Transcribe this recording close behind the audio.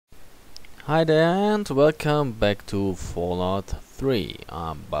Hi there and welcome back to Fallout 3.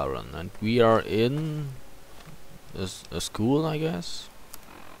 I'm Baron and we are in a school, I guess.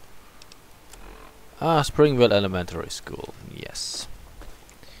 Springville Elementary School, yes.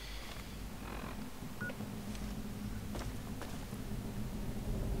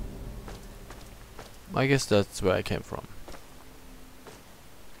 I guess that's where I came from.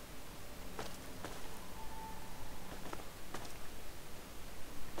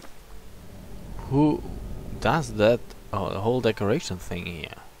 Who does that? Oh, the whole decoration thing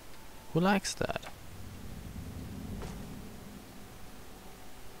here. Who likes that?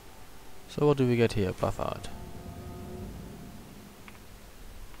 So what do we get here? Buff out.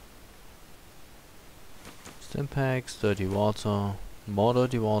 Stimpaks, dirty water, more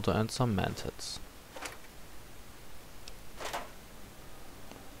dirty water and some mantids.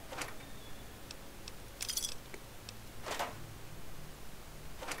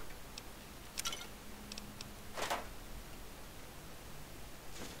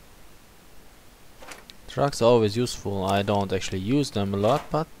 Trucks are always useful. I don't actually use them a lot,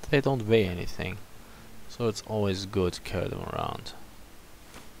 but they don't weigh anything. So it's always good to carry them around.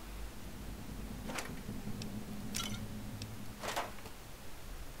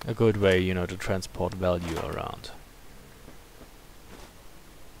 A good way, you know, to transport value around.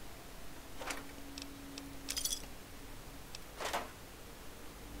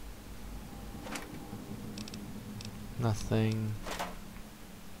 Nothing.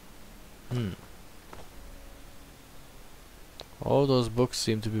 All those books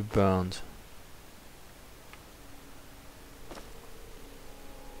seem to be burned.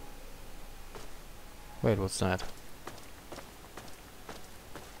 Wait, what's that?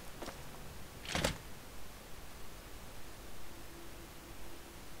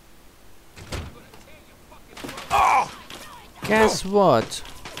 Guess what?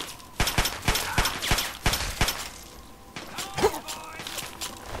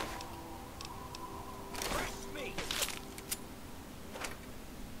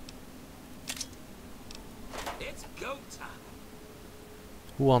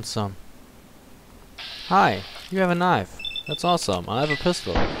 Who wants some? Hi, you have a knife. That's awesome. I have a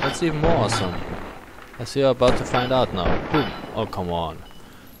pistol. That's even more awesome. As you're about to find out now. Boom. Oh, come on.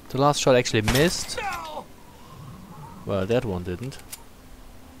 The last shot actually missed. Well, that one didn't.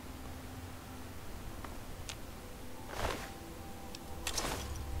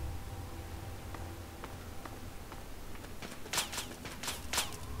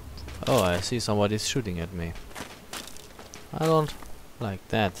 Oh, I see somebody's shooting at me. I don't like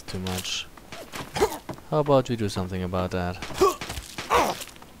that too much. How about we do something about that? For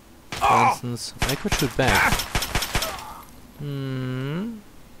instance, I could shoot back.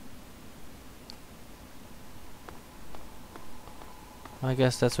 I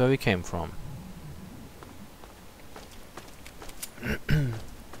guess that's where we came from.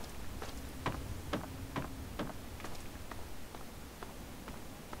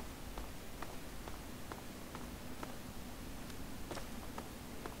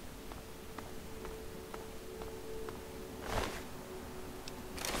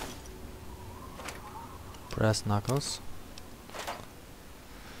 Brass knuckles.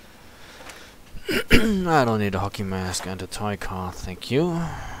 I don't need a hockey mask and a toy car, thank you.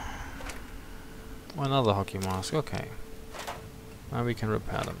 Another hockey mask, okay. Now we can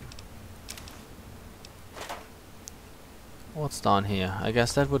repair them. What's down here? I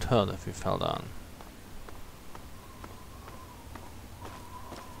guess that would hurt if we fell down.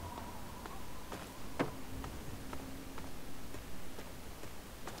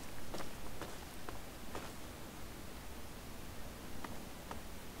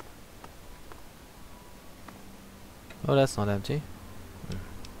 Oh, that's not empty.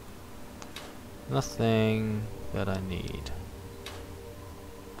 Nothing that I need.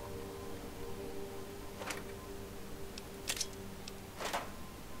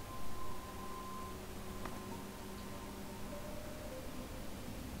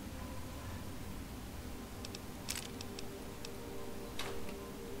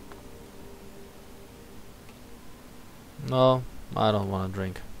 No, I don't want to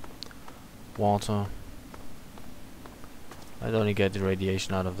drink water. I'd only get the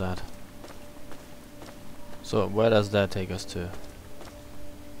radiation out of that. So where does that take us to?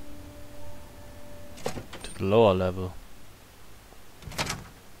 To the lower level.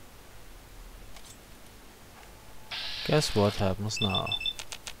 Guess what happens now?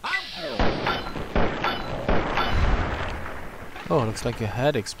 Oh, looks like your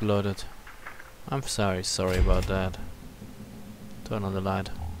head exploded. I'm sorry about that. Turn on the light.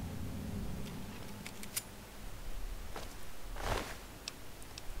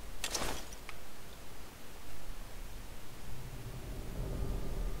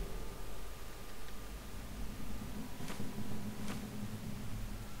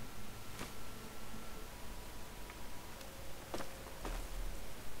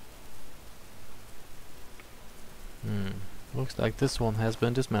 Looks like this one has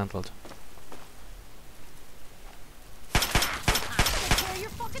been dismantled.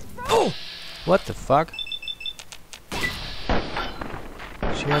 Oh! What the fuck?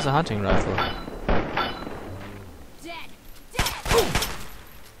 She has a hunting rifle. Dead. Dead.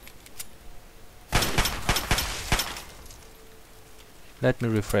 Let me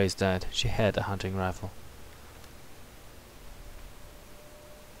rephrase that. She had a hunting rifle.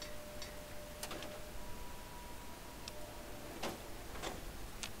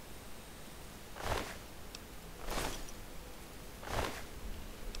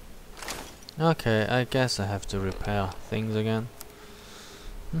 Okay, I guess I have to repair things again.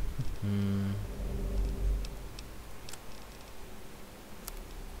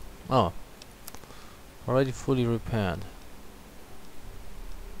 Oh, already fully repaired.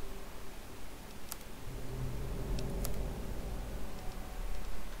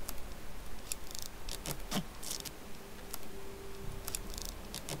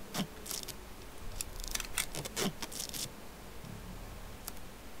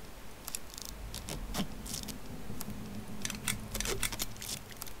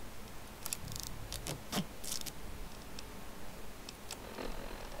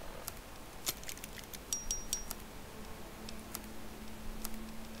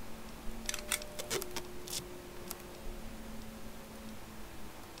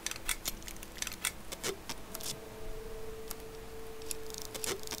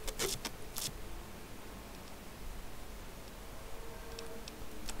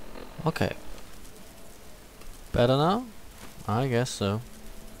 Okay. Better now? I guess so.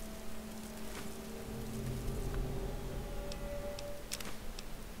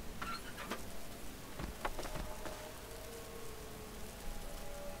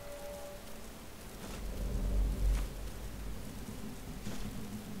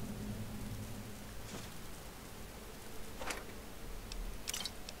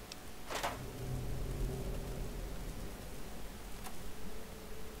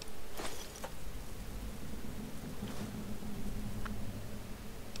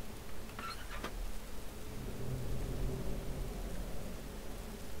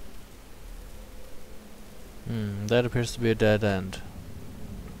 That appears to be a dead end.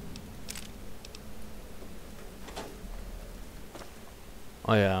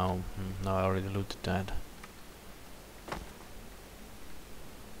 Oh yeah, no, I already looted that.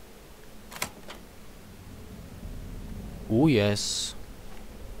 Oh yes.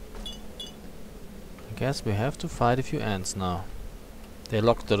 I guess we have to fight a few ants now. They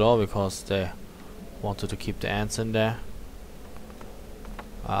locked the door because they wanted to keep the ants in there.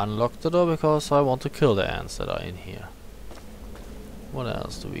 I unlocked the door because I want to kill the ants that are in here. What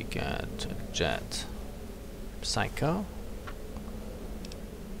else do we get? A jet. Psycho?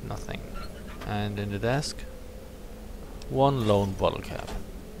 Nothing. And in the desk? One lone bottle cap.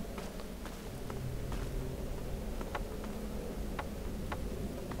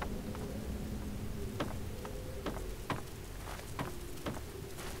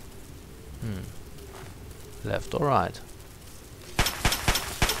 Left or right?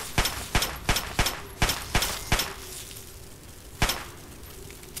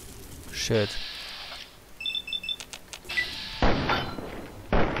 Shit.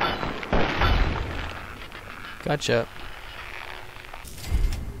 Gotcha.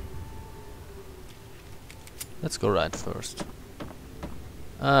 Let's go right first.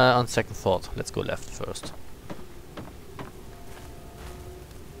 On second thought, let's go left first.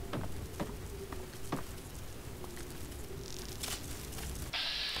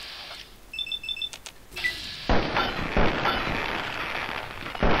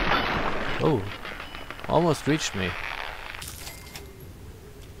 Oh, almost reached me.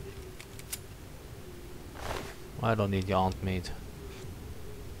 I don't need your ant meat.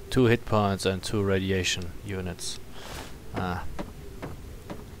 2 hit points and 2 radiation units. Ah.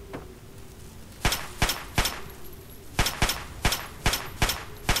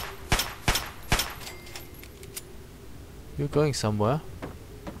 You're going somewhere?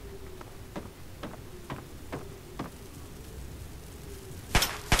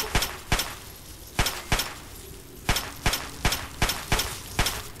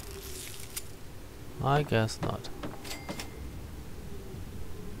 I guess not.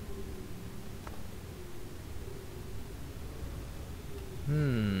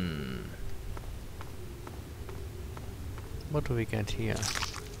 What do we get here?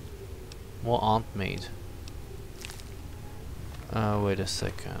 More ant meat. Wait a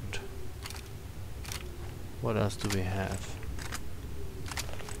second. What else do we have?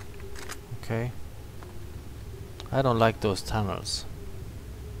 Okay. I don't like those tunnels.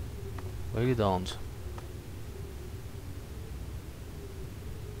 Really don't.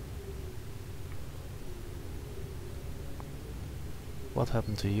 What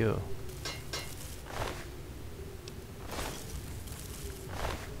happened to you?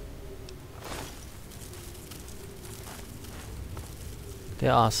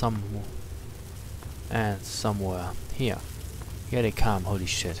 There are some ants somewhere. Here. Here they come, holy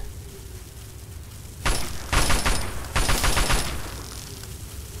shit.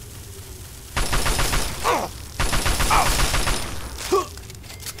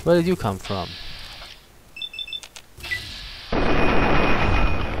 Where did you come from?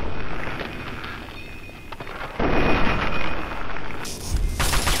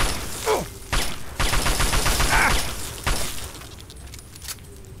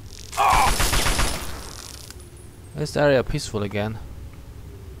 Is the area peaceful again?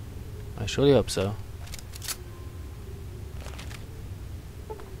 I surely hope so.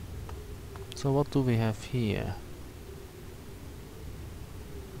 So what do we have here?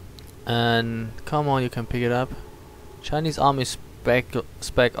 And come on, you can pick it up. Chinese Army Spec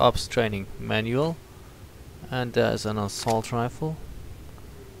Ops Training Manual. And there's an assault rifle.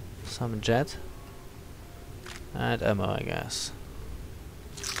 Some jet. And ammo, I guess.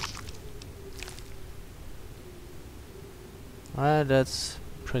 That's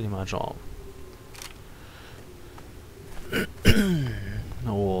pretty much all.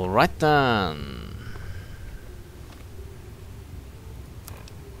 Alright then.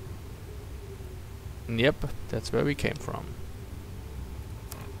 Yep, that's where we came from.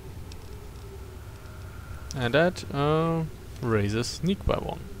 And that raises sneak by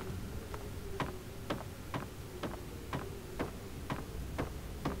 1.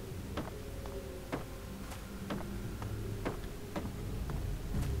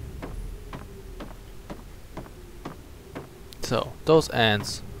 So, those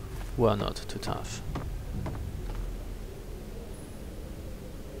ants were not too tough.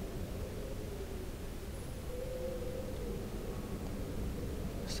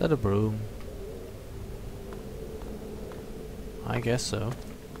 Is that a broom? I guess so.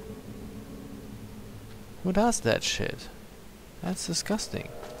 Who does that shit? That's disgusting.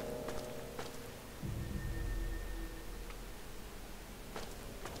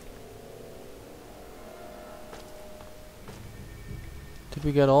 Did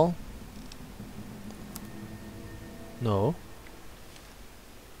we get all? No.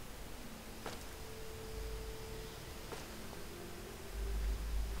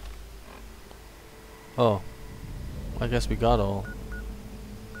 Oh. I guess we got all.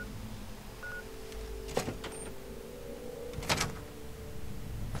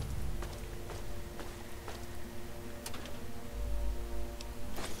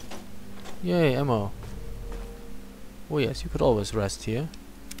 Yay, ammo. Oh yes, you could always rest here.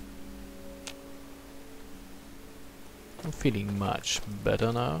 I'm feeling much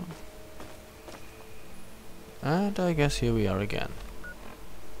better now. And I guess here we are again.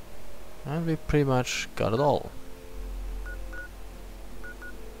 And we pretty much got it all.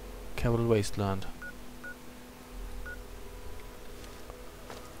 Capital Wasteland.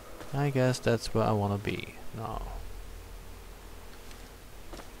 I guess that's where I wanna be now.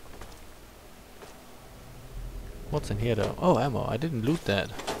 What's in here though? Oh, ammo. I didn't loot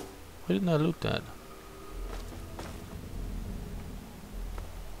that. Why didn't I loot that?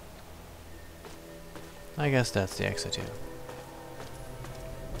 I guess that's the exit here.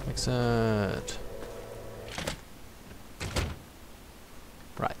 Exit.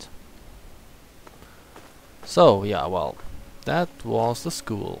 Right. So, yeah, well, that was the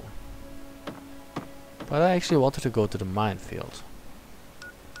school. But I actually wanted to go to the minefield.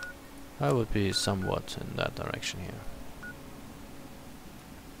 I would be somewhat in that direction here.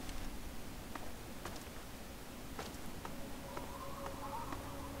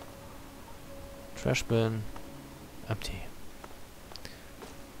 Trash bin. Empty.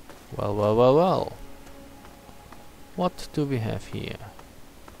 Well, well, well, well. What do we have here?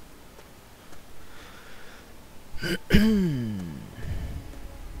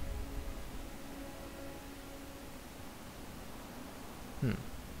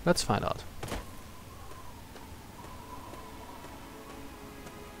 Let's find out.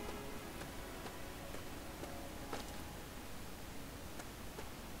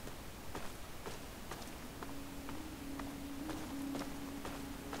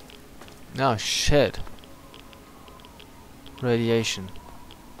 Oh shit. Radiation.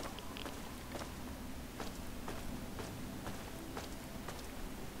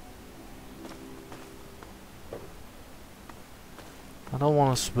 I don't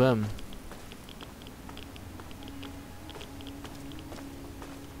want to swim.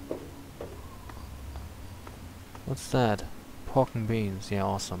 What's that? Pork and beans. Yeah,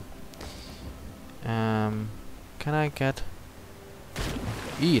 awesome. Can I get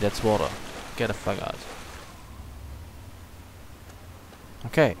That's water. Get the fuck out.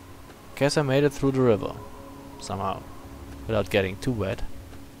 Okay. Guess I made it through the river. Somehow. Without getting too wet.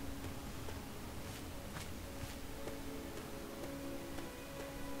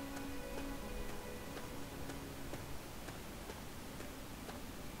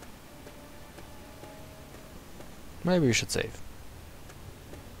 Maybe we should save.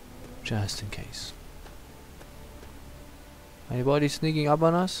 Just in case. Anybody sneaking up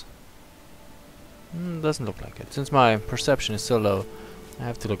on us? Doesn't look like it. Since my perception is so low, I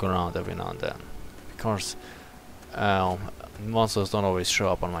have to look around every now and then. Because monsters don't always show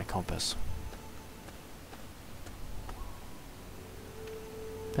up on my compass.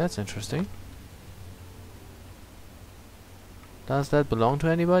 That's interesting. Does that belong to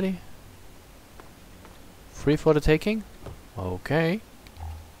anybody? Free for the taking? Okay.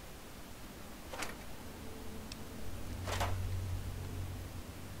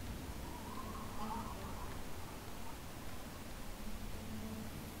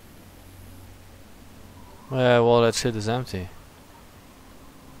 Well, that shit is empty.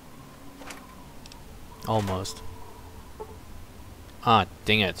 Almost. Ah,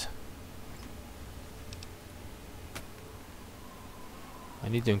 dang it. I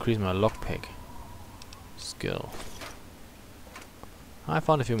need to increase my lockpick skill. I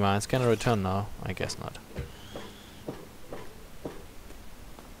found a few mines. Can I return now? I guess not.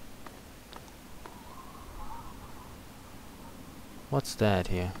 What's that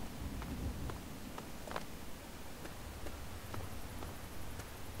here?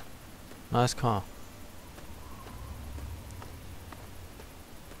 Nice car.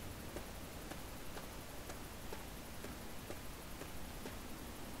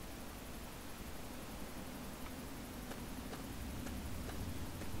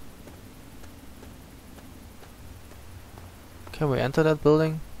 Can we enter that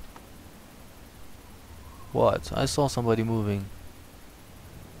building? What? I saw somebody moving.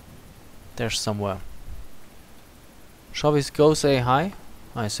 There's somewhere. Shall we go say hi?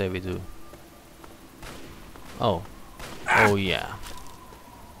 I say we do. Oh. Oh yeah.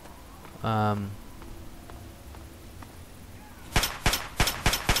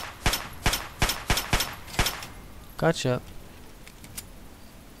 Gotcha.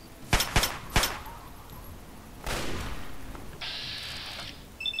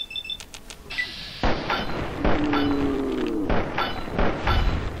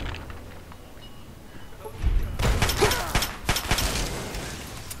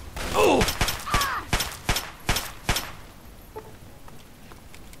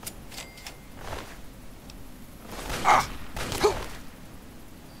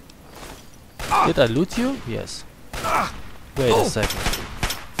 Did I loot you? Yes. Wait a second.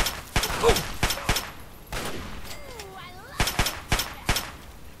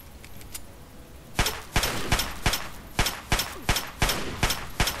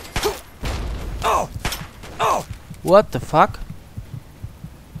 What the fuck?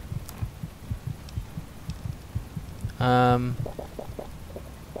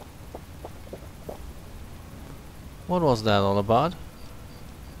 What was that all about?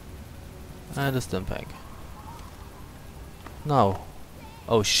 And a stim pack. No.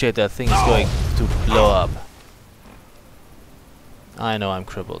 Oh shit, that thing is going to blow up. I know I'm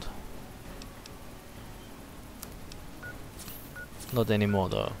crippled. Not anymore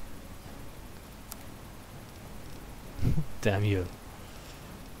though. Damn you.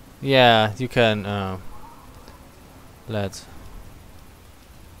 Yeah, you can let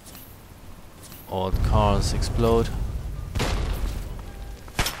old cars explode.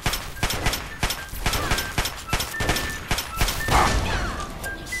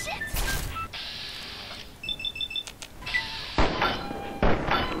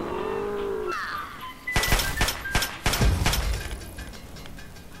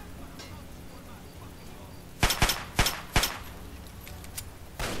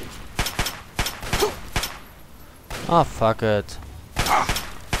 Ah, fuck it.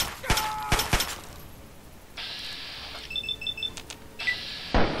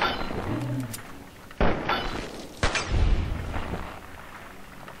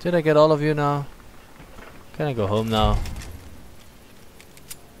 Did I get all of you now? Can I go home now?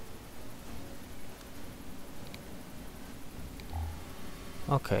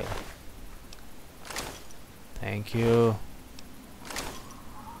 Okay. Thank you.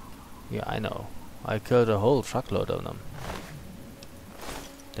 Yeah, I know. I killed a whole truckload of them.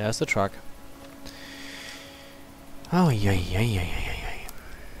 There's the truck. Oh, yeah, yeah, yeah, yeah, yeah.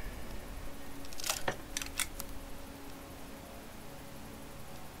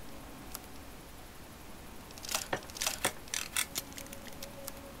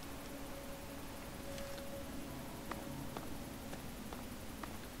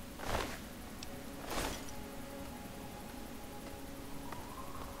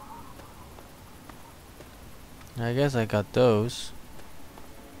 I guess I got those.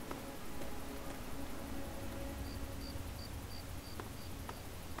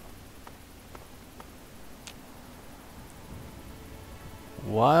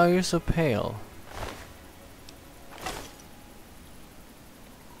 Why are you so pale?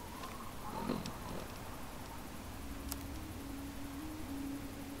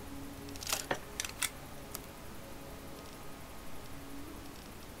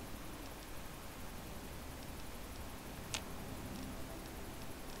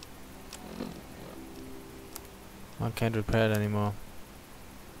 I can't repair it anymore.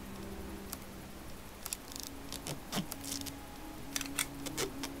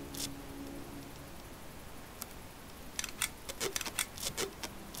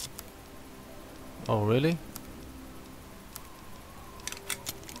 Oh, really?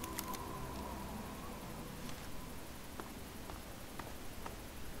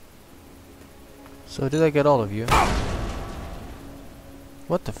 So did I get all of you?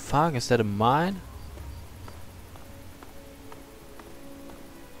 What the fuck? Is that a mine?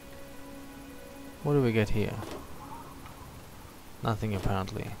 What do we get here? Nothing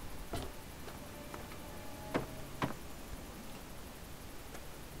apparently.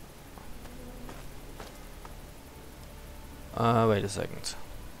 Wait a second.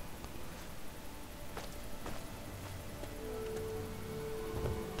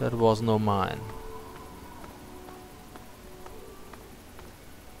 That was no mine.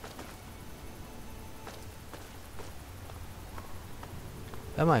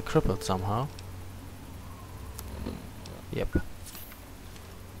 Am I crippled somehow? Yep.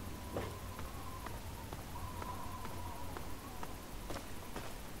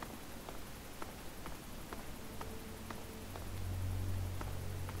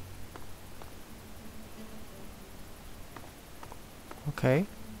 Okay.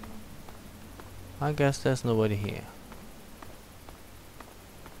 I guess there's nobody here.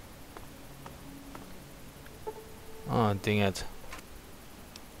 Oh, dang it.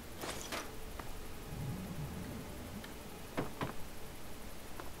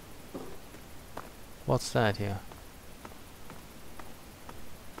 What's that here?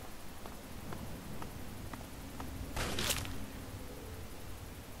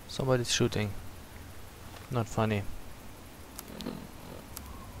 Somebody's shooting. Not funny.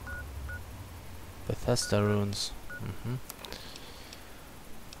 Bethesda runes.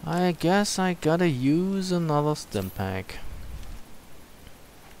 I guess I gotta use another stim pack.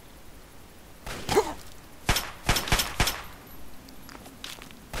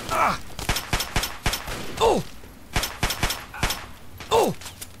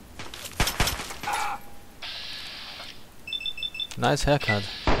 Nice haircut.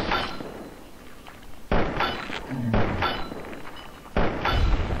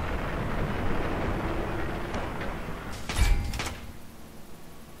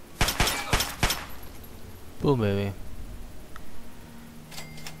 Boom, baby.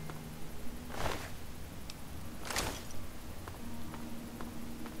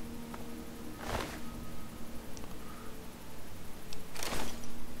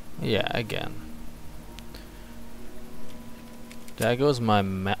 Yeah, again. There goes my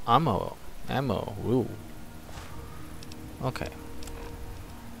ammo. Ooh. Okay.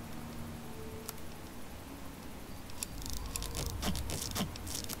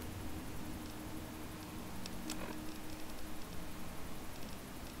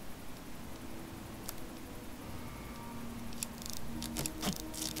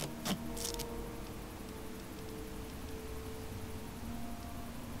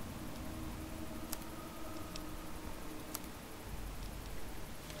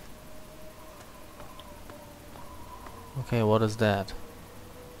 Okay, what is that?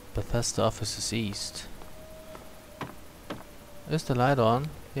 Bethesda offices east. Is the light on?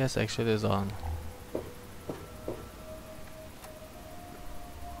 Yes, actually it is on.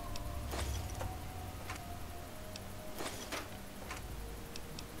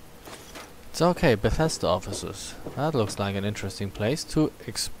 It's okay, Bethesda offices. That looks like an interesting place to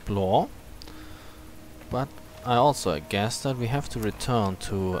explore. But I also guess that we have to return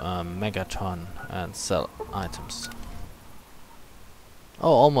to Megaton and sell items.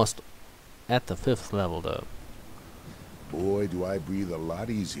 Oh, almost at the 5th level though. Boy, do I breathe a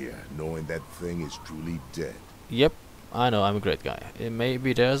lot easier knowing that thing is truly dead. Yep, I know, I'm a great guy.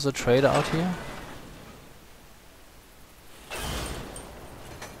 Maybe there's a trader out here?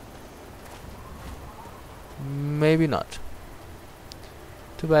 Maybe not.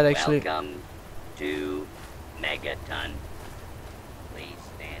 Too bad actually. Welcome to Megaton. Please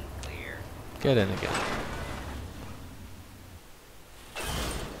stand clear. Get in again.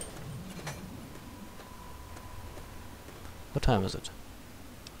 What time is it?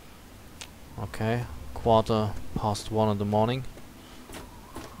 Okay, 1:15 in the morning.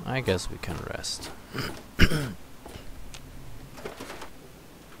 I guess we can rest. A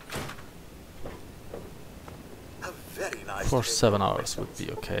very nice For day 7 hours would victims.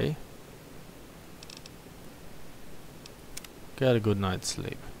 be okay. Get a good night's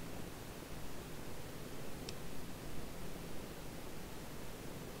sleep.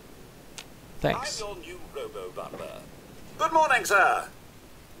 Thanks. I'm your new robo-butler. Good morning, sir.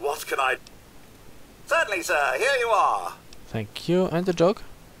 What can I... Certainly, sir. Here you are. Thank you. And the joke?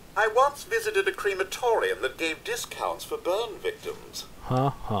 I once visited a crematorium that gave discounts for burn victims. Ha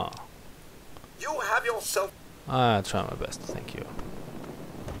ha. You have yourself... I try my best, thank you.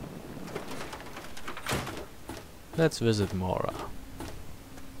 Let's visit Mora.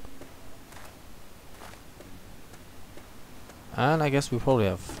 And I guess we probably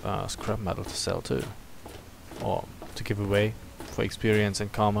have scrap metal to sell too. Or to give away for experience and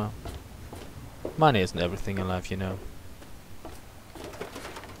karma. Money isn't everything in life, you know.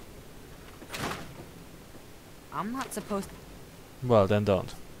 I'm not supposed to. Well, then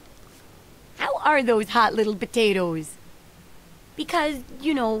don't. How are those hot little potatoes? Because,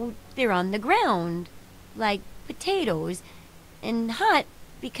 you know, they're on the ground. Like potatoes. And hot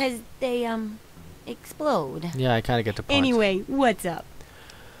because they, explode. Yeah, I kinda get the point. Anyway, what's up?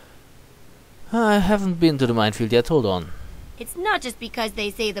 I haven't been to the minefield yet, hold on. It's not just because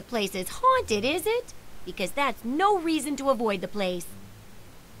they say the place is haunted, is it? Because that's no reason to avoid the place.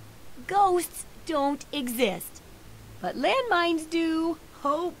 Ghosts don't exist. But landmines do.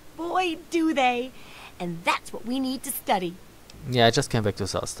 Oh boy, do they. And that's what we need to study. Yeah, I just came back to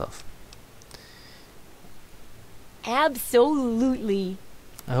sell stuff. Absolutely.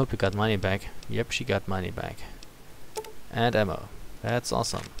 I hope you got money back. Yep, she got money back. And ammo. That's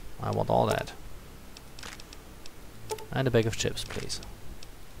awesome. I want all that. And a bag of chips, please.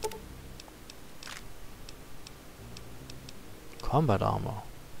 Combat armor.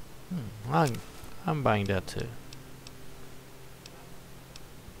 I'm buying that too.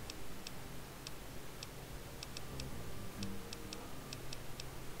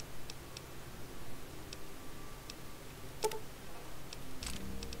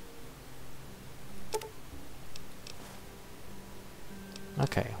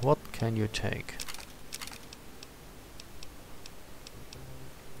 Okay, what can you take?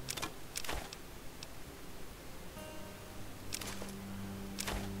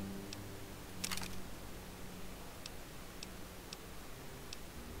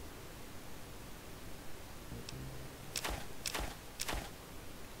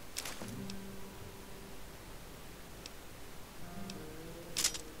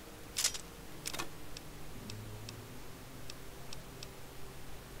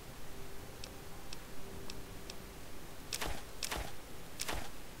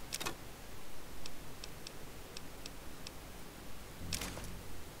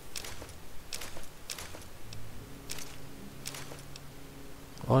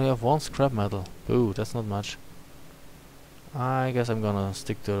 Only have one scrap metal. Ooh, that's not much. I guess I'm gonna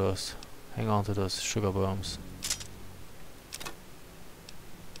stick to those. Hang on to those sugar bombs.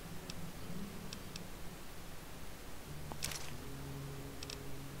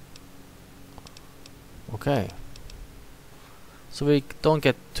 Okay. So we don't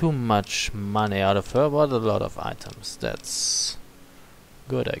get too much money out of her, but a lot of items. That's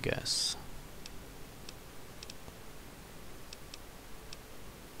good, I guess.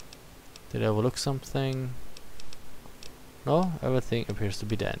 Did I overlook something? No, everything appears to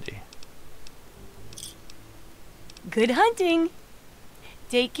be dandy. Good hunting.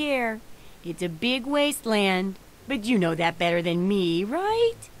 Take care. It's a big wasteland, but you know that better than me,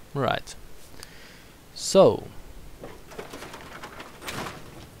 right? Right. So,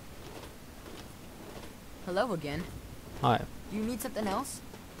 Hello again. hi. Do you need something else?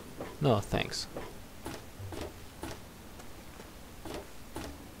 No, thanks.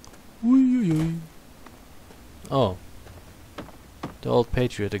 Oh. The old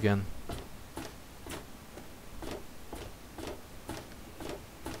patriot again.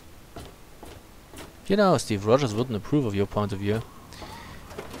 You know, Steve Rogers wouldn't approve of your point of view.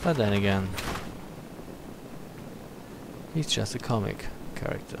 But then again, he's just a comic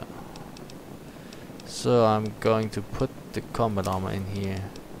character. So I'm going to put the combat armor in here.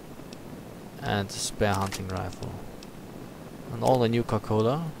 And the spare hunting rifle. And all the new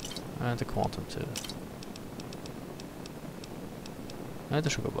Coca-Cola. And the Quantum too. And the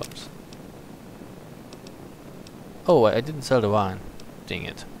sugar bombs. Oh, I didn't sell the wine. Dang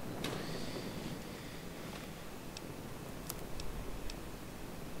it.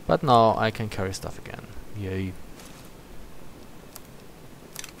 But now I can carry stuff again. Yay.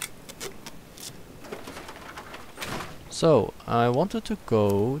 So, I wanted to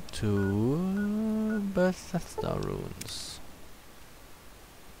go to Bethesda Ruins.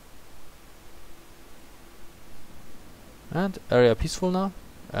 And area peaceful now?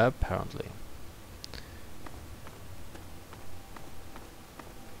 Apparently.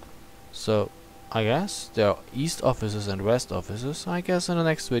 So, I guess there are east offices and west offices. I guess in the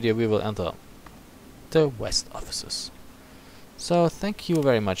next video we will enter the west offices. So, thank you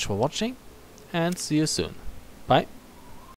very much for watching and see you soon. Bye.